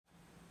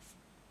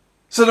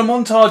So the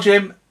Montage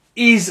M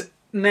is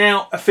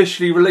now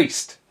officially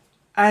released,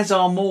 as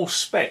are more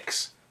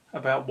specs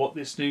about what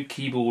this new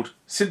keyboard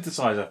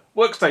synthesizer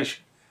workstation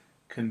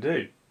can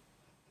do.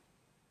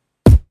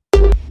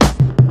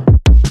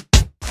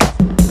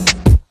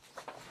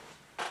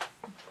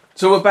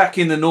 So we're back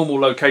in the normal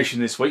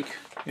location this week,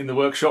 in the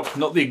workshop,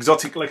 not the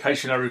exotic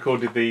location I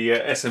recorded the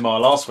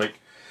SMR last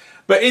week.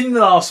 But in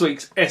the last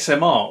week's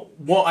SMR,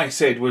 what I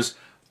said was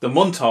the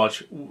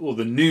Montage, or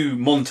the new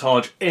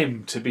Montage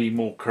M to be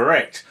more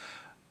correct,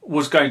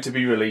 was going to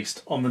be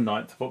released on the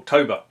 9th of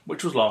October,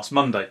 which was last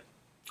Monday.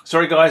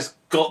 Sorry guys,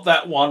 got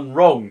that one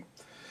wrong.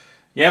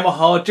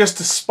 Yamaha, just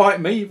to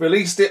spite me,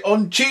 released it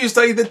on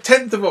Tuesday the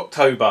 10th of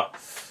October.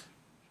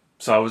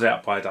 So I was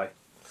out by a day.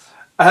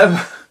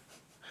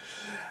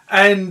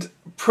 And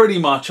pretty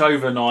much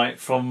overnight,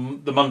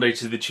 from the Monday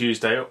to the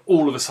Tuesday,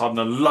 all of a sudden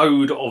a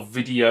load of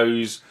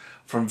videos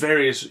from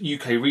various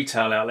UK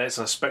retail outlets.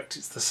 I suspect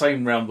it's the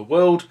same around the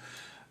world,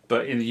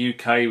 but in the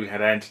UK we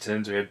had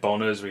Andertons, we had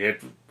Bonners, we had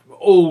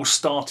all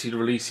started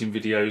releasing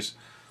videos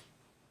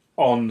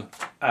on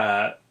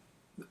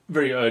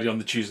very early on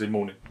the Tuesday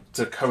morning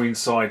to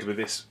coincide with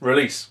this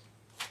release.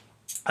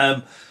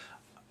 I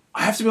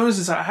have to be honest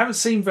and say I haven't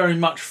seen very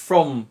much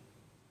from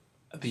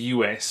the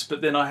US,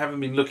 but then I haven't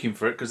been looking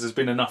for it because there's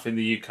been enough in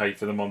the UK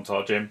for the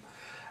Montage M.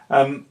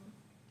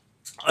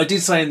 I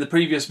did say in the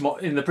previous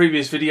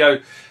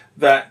video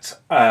that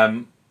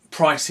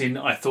pricing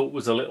I thought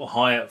was a little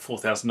high at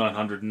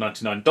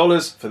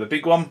 $4,999 for the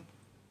big one.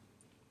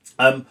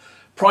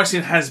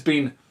 Pricing has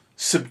been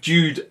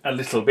subdued a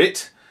little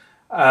bit.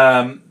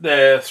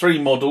 Their 3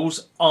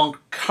 models are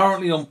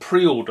currently on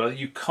pre-order.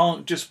 You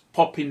can't just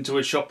pop into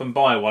a shop and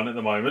buy one at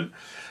the moment.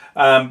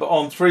 But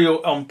on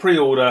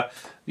pre-order,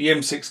 the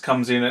M6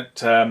 comes in at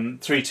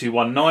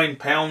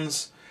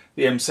 £3,219,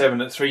 the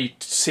M7 at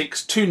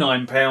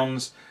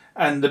 £3,629,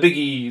 and the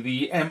biggie,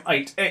 the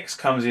M8x,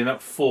 comes in at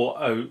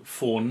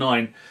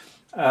 £4,049.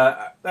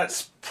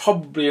 That's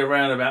probably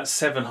around about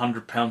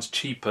 £700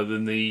 cheaper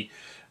than the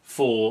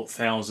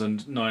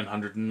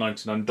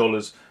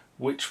 $4,999,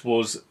 which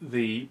was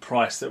the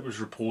price that was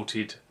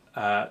reported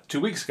 2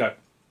 weeks ago.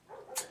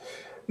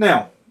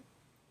 Now,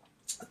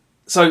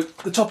 so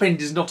the top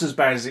end is not as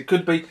bad as it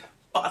could be,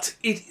 but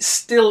it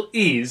still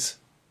is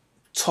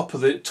top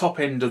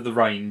end of the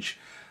range.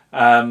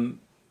 As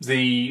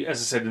I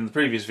said in the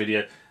previous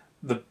video,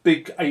 the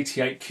big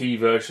 88 key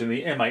version,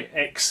 the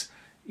M8x,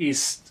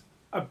 is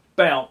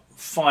about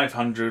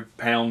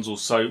 £500 or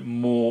so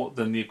more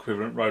than the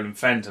equivalent Roland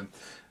Phantom.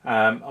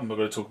 I'm not going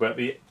to talk about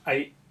the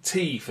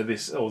AT for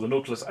this, or the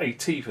Nautilus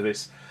AT for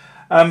this.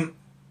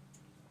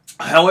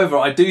 However,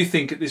 I do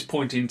think at this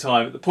point in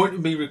time, at the point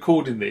of me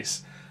recording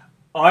this,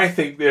 I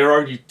think there are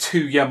only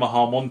 2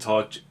 Yamaha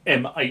Montage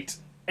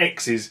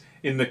M8x's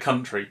in the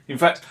country. In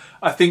fact,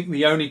 I think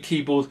the only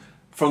keyboard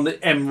from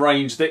the M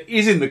range that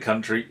is in the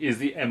country is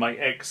the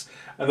M8x.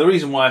 And the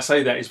reason why I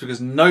say that is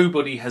because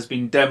nobody has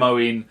been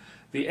demoing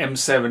the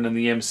M7 and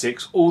the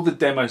M6. All the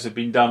demos have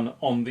been done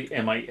on the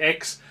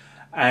M8x.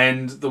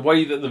 And the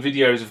way that the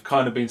videos have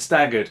kind of been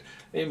staggered,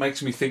 it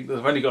makes me think that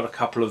I've only got a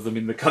couple of them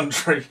in the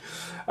country.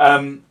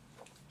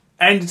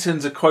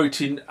 Andertons are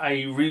quoting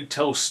a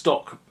retail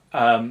stock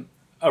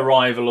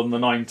arrival on the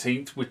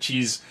 19th, which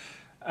is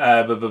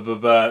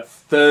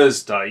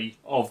Thursday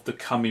of the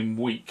coming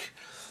week.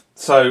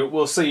 So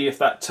we'll see if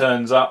that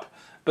turns up,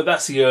 but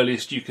that's the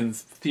earliest you can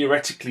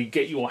theoretically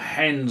get your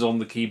hands on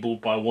the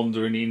keyboard by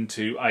wandering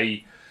into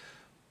a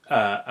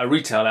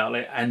retail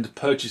outlet and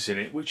purchasing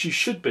it, which you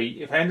should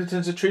be. If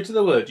Andertons are true to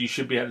their word, you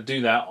should be able to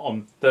do that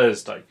on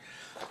Thursday,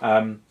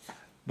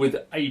 with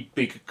a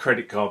big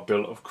credit card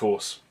bill, of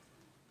course.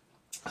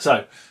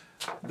 So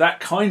that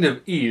kind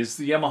of is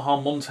the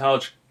Yamaha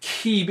Montage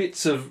key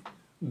bits of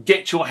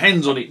get your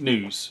hands on it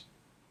news.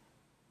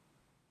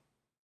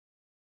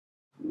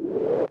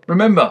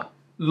 Remember,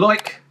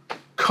 like,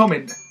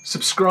 comment,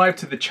 subscribe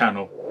to the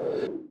channel.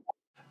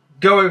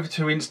 Go over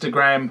to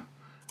Instagram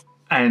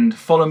and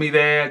follow me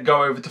there.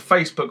 Go over to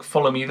Facebook,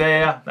 follow me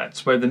there.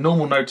 That's where the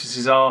normal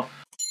notices are.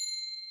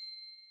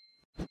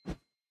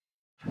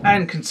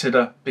 And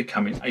consider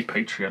becoming a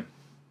Patreon.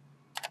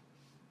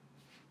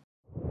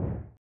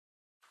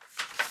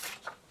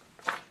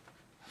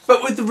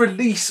 But with the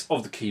release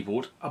of the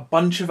keyboard, a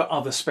bunch of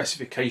other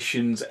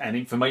specifications and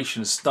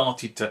information has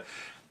started to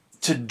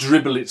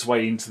dribble its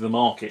way into the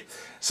market.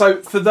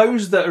 So for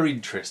those that are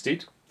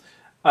interested,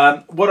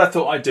 what I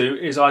thought I'd do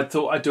is I'd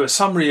do a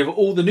summary of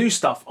all the new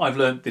stuff I've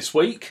learned this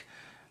week.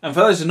 And for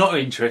those who are not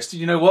interested,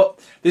 you know what?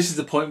 This is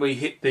the point where you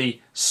hit the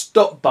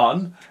stop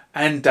button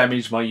and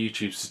damage my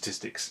YouTube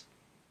statistics.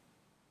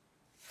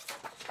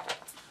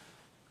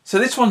 So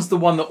this one's the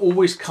one that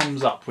always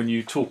comes up when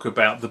you talk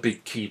about the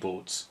big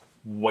keyboards.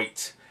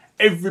 Weight.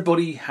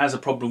 Everybody has a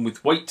problem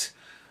with weight,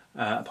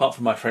 apart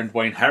from my friend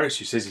Wayne Harris,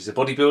 who says he's a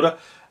bodybuilder.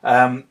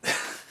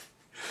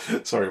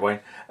 Sorry, Wayne.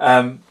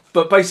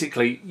 But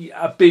basically,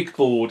 a big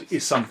board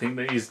is something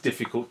that is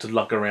difficult to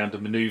lug around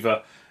and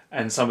manoeuvre,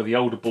 and some of the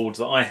older boards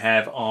that I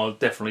have are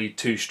definitely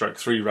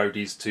 2/3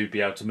 roadies to be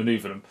able to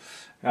manoeuvre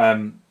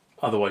them.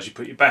 otherwise you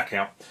put your back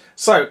out.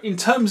 So in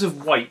terms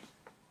of weight,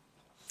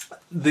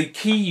 the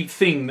key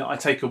thing that I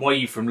take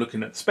away from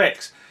looking at the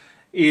specs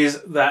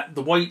is that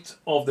the weight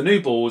of the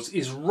new boards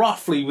is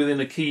roughly within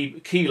a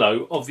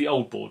kilo of the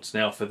old boards.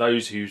 Now, for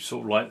those who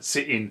sort of like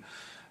sit in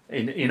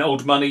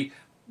old money,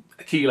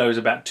 a kilo is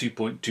about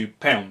 2.2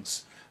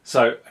 pounds.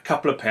 So a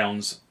couple of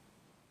pounds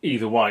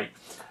either way.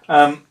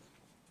 And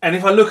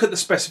if I look at the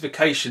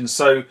specifications,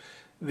 so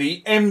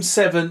the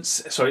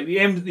M7, sorry,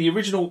 the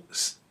original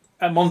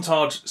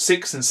Montage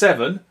 6 and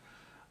 7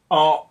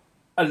 are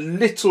a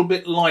little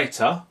bit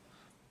lighter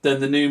than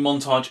the new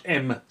Montage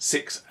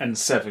M6 and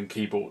 7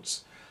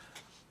 keyboards.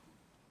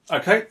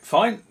 Okay,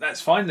 fine, that's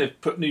fine. They've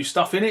put new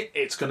stuff in it.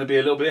 It's going to be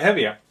a little bit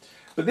heavier.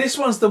 But this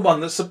one's the one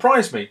that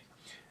surprised me.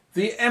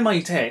 The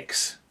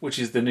M8X, which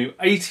is the new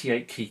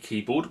 88 key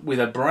keyboard with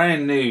a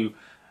brand new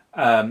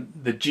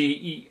the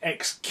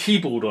GEX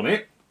keyboard on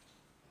it,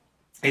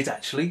 is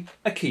actually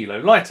a kilo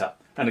lighter.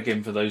 And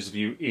again, for those of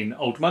you in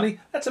old money,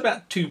 that's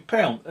about 2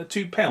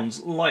 pounds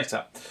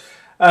lighter.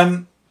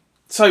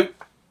 So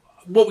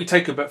what we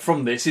take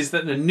from this is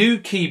that the new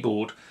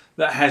keyboard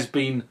that has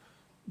been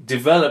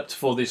developed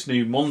for this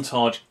new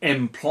Montage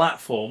M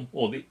platform,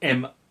 or the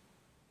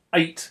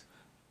M8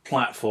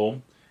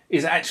 platform,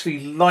 is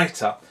actually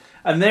lighter.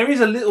 And there is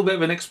a little bit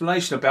of an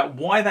explanation about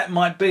why that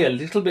might be a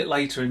little bit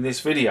later in this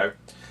video.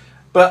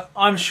 But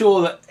I'm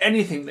sure that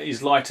anything that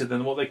is lighter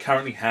than what they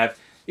currently have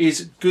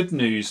is good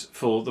news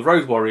for the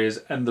road warriors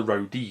and the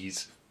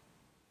roadies.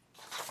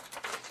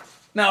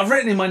 Now, I've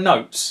written in my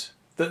notes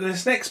that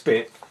this next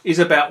bit is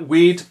about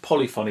weird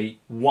polyphony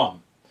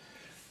 1.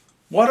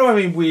 Why do I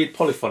mean weird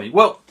polyphony?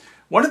 Well,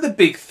 one of the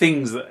big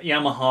things that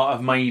Yamaha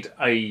have made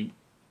a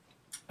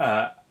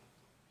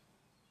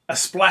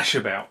splash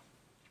about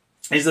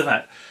is the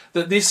fact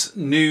that this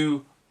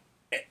new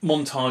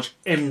Montage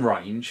M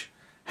range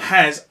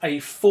has a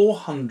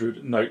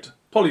 400 note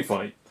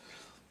polyphony.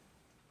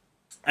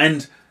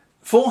 And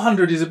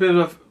 400 is a bit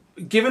of,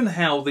 given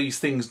how these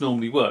things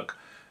normally work,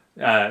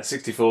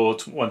 64,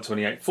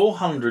 128,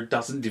 400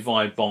 doesn't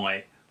divide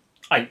by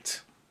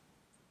 8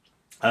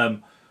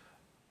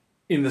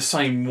 in the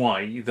same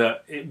way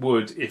that it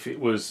would if it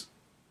was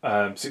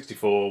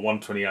 64,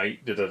 128,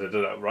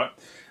 right?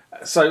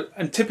 So,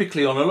 and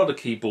typically on a lot of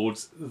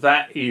keyboards,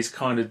 that is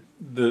kind of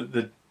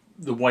the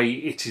way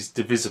it is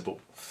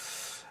divisible.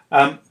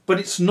 But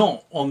it's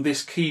not on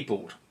this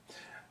keyboard.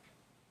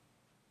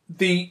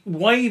 The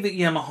way that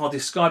Yamaha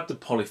described the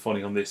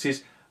polyphony on this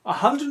is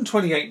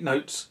 128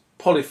 notes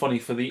polyphony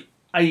for the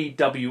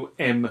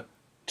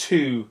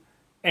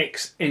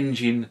AWM2X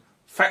engine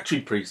factory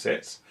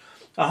presets,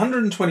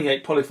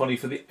 128 polyphony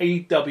for the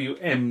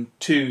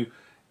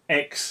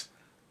AWM2X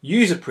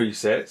user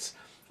presets,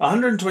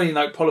 120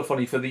 note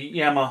polyphony for the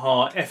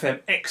Yamaha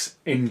FMX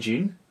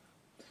engine,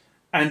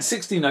 and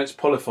 60 notes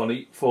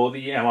polyphony for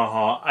the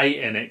Yamaha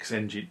ANX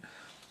engine.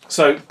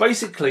 So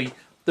basically,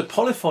 the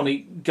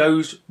polyphony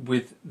goes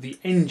with the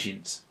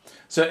engines.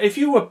 So if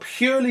you were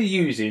purely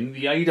using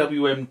the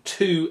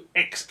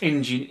AWM2X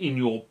engine in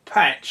your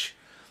patch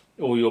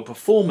or your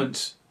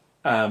performance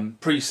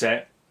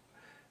preset,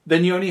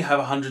 then you only have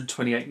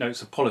 128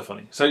 notes of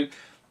polyphony. So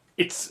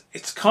it's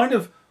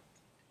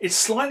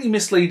slightly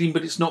misleading,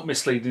 but it's not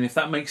misleading, if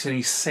that makes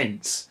any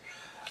sense.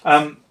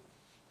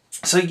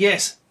 So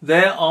yes,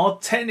 there are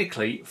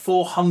technically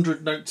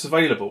 400 notes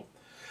available,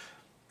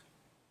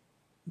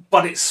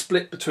 but it's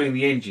split between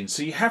the engines.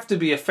 So you have to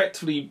be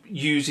effectively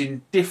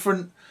using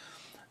different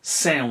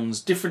sounds,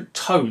 different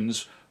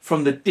tones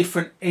from the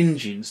different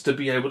engines to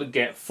be able to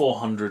get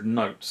 400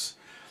 notes.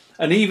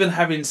 And even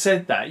having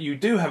said that, you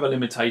do have a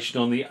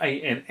limitation on the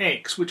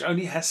ANX, which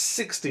only has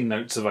 60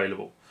 notes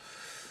available.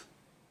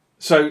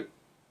 So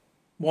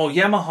while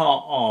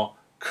Yamaha are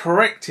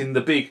correct in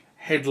the big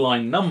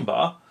headline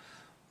number,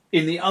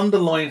 in the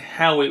underlying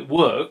how it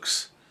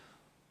works,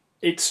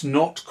 it's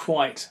not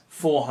quite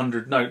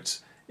 400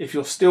 notes. If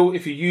you're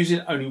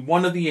using only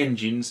one of the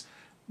engines,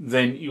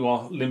 then you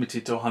are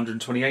limited to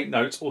 128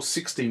 notes, or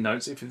 16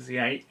 notes if it's the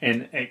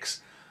ANX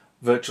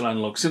virtual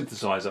analog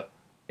synthesizer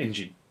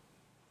engine.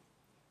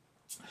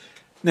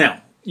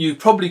 Now, you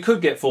probably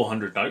could get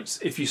 400 notes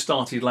if you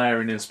started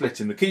layering and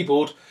splitting the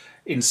keyboard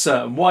in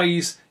certain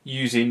ways,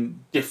 using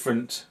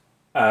different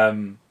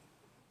tones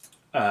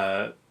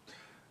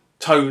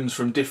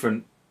from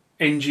different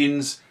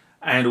engines,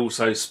 and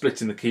also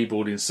splitting the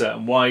keyboard in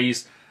certain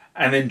ways,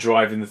 and then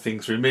driving the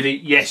thing through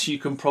MIDI. Yes, you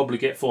can probably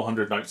get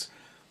 400 notes.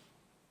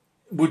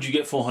 Would you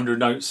get 400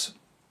 notes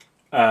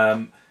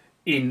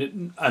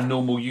in a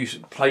normal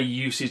play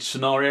usage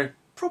scenario?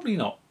 Probably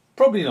not.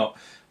 Probably not.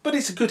 But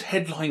it's a good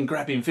headline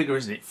grabbing figure,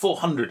 isn't it?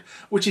 400,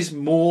 which is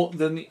more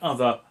than the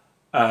other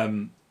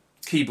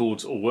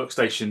keyboards or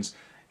workstations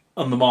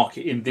on the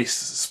market in this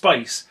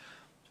space.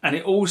 And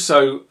it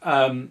also,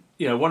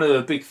 you know, one of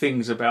the big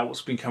things about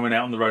what's been coming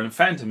out on the Roland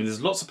Phantom is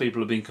there's lots of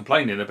people have been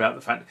complaining about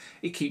the fact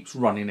it keeps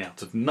running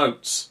out of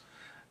notes.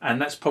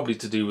 And that's probably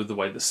to do with the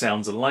way the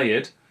sounds are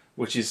layered,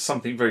 which is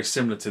something very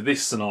similar to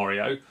this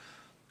scenario.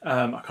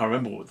 I can't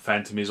remember what the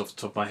Phantom is off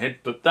the top of my head,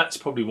 but that's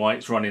probably why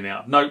it's running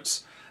out of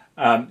notes.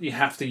 you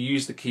have to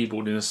use the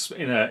keyboard in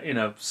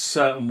a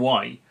certain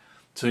way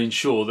to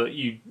ensure that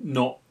you're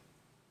not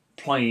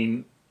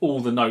playing all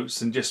the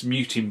notes and just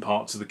muting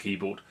parts of the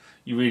keyboard.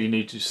 You really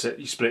need to set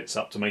your splits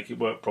up to make it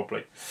work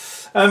properly.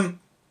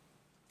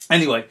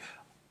 Anyway,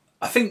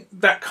 I think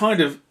that kind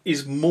of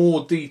is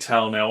more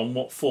detail now on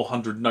what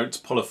 400 notes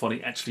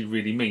polyphony actually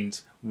really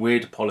means.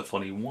 Weird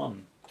Polyphony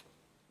 1.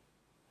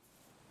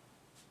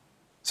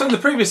 So in the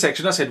previous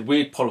section I said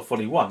Weird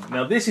Polyphony 1.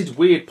 Now this is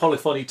Weird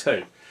Polyphony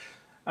 2.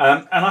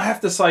 And I have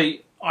to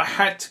say I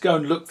had to go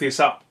and look this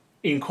up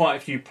in quite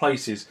a few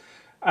places.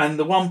 And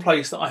the one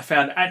place that I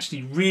found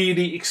actually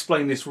really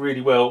explained this really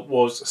well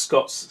was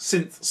Scott's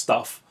synth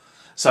stuff.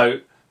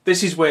 So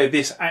this is where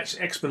this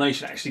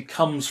explanation actually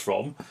comes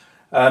from.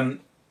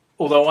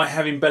 Although I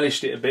have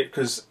embellished it a bit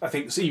because I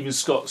think even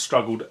Scott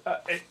struggled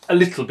a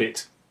little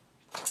bit.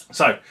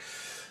 So,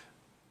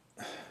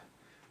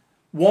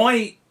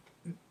 why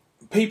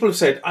people have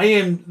said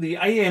the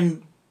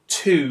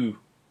AM2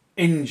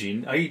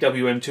 engine, AEW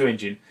M2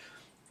 engine,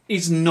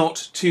 is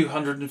not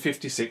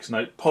 256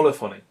 note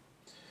polyphony.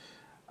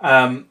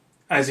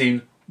 As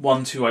in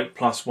 128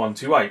 plus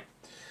 128.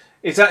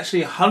 It's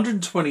actually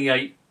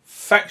 128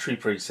 factory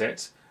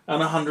presets and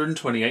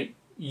 128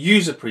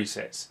 user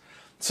presets.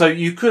 So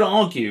you could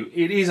argue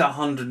it is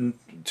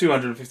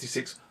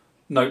 256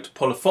 note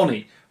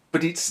polyphony,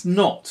 but it's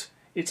not.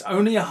 It's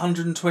only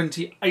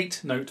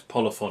 128 note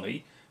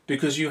polyphony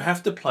because you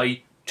have to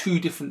play two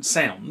different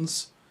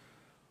sounds,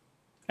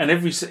 and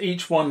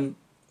each one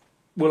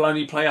will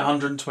only play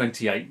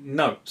 128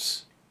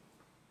 notes.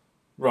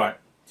 Right.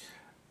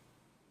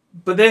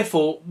 But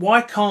therefore,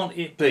 why can't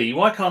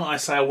I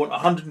say I want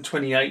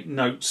 128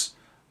 notes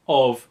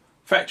of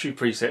factory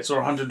presets or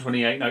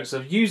 128 notes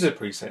of user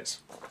presets?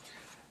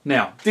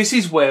 Now, this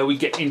is where we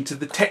get into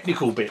the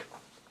technical bit.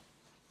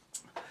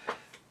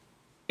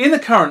 In the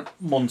current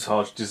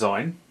Montage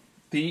design,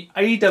 the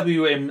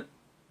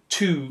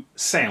AWM2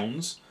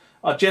 sounds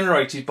are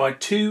generated by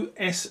two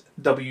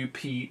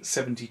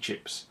SWP70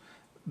 chips.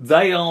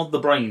 They are the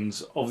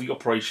brains of the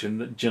operation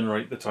that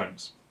generate the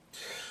tones.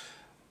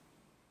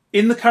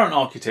 In the current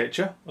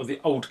architecture of the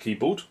old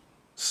keyboard,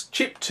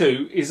 chip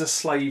 2 is a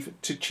slave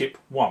to chip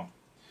 1.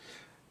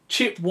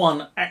 Chip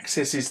 1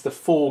 accesses the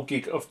 4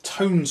 gig of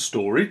tone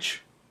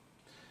storage,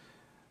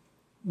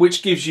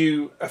 which gives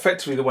you,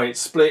 effectively the way it's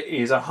split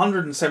is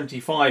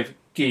 1.75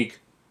 gig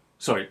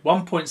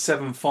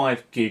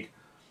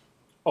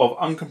of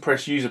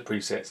uncompressed user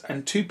presets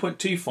and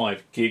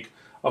 2.25 gig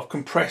of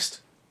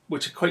compressed,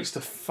 which equates to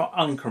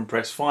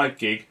uncompressed 5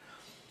 gig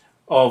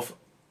of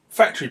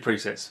factory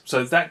presets.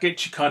 So that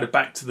gets you kind of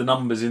back to the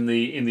numbers in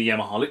the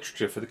Yamaha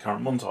literature for the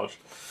current Montage.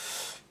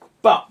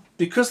 But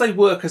because they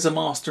work as a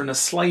master and a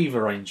slave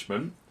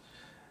arrangement,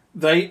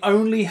 they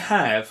only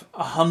have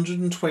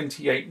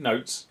 128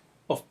 notes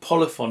of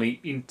polyphony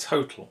in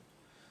total,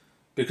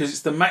 because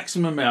it's the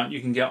maximum amount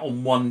you can get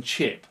on one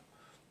chip,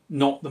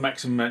 not the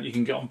maximum amount you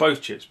can get on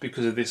both chips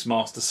because of this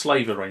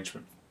master-slave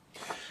arrangement.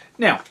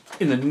 Now,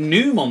 in the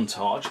new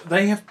Montage,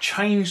 they have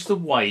changed the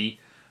way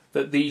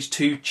that these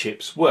two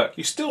chips work.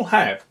 You still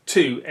have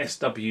two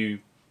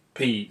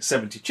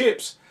SWP70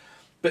 chips,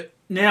 but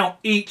now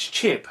each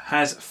chip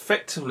has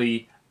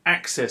effectively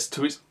access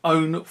to its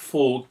own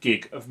 4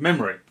 gig of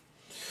memory.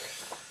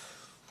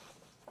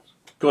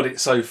 Got it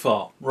so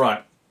far?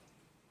 Right.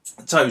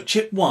 So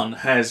chip 1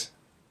 has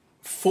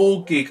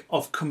 4 gig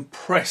of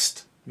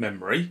compressed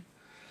memory,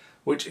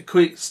 which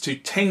equates to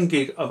 10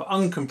 gig of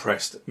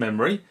uncompressed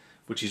memory,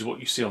 which is what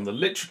you see on the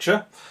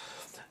literature.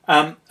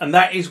 And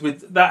that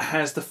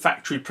has the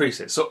factory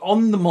presets. So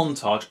on the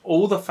Montage,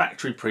 all the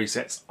factory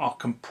presets are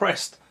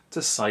compressed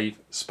to save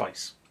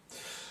space.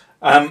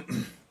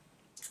 And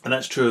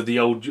that's true of the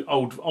old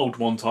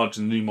Montage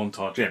and the new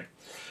Montage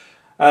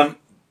M.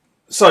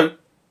 So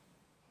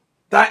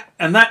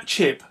that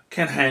chip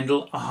can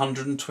handle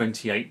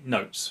 128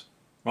 notes,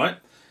 right?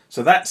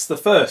 So that's the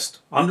first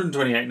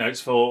 128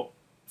 notes for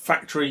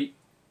factory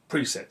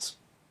presets.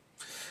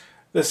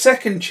 The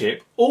second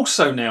chip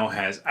also now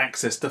has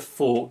access to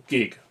 4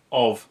 gig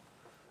of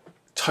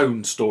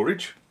tone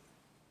storage.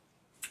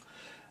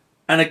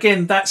 And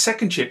again, that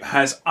second chip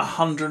has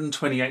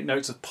 128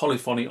 notes of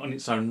polyphony on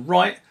its own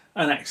right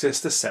and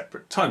access to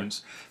separate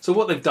tones. So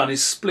what they've done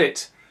is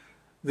split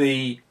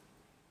the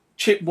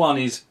chip 1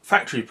 is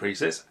factory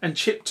presets and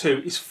chip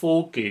 2 is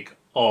 4 gig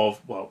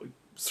of, well,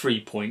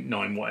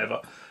 3.9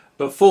 whatever,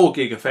 but 4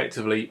 gig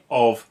effectively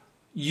of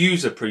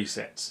user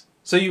presets.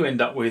 So you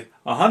end up with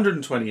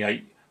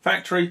 128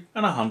 factory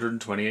and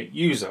 128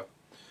 user.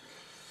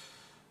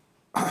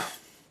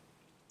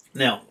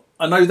 Now,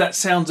 I know that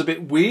sounds a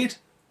bit weird,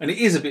 and it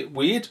is a bit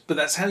weird, but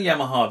that's how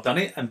Yamaha have done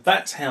it, and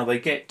that's how they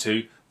get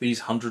to these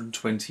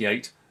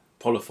 128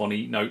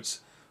 polyphony notes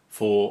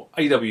for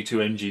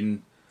AW2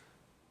 engine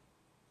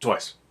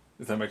twice,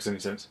 if that makes any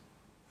sense.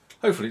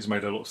 Hopefully it's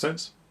made a lot of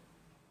sense.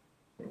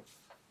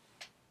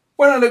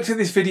 When I looked at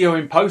this video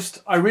in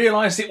post, I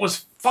realised it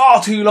was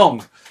far too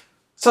long.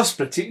 So I've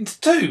split it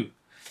into 2.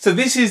 So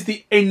this is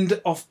the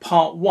end of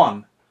part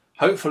 1.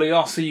 Hopefully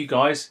I'll see you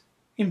guys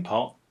in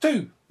part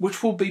 2,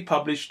 which will be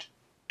published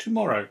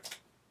tomorrow.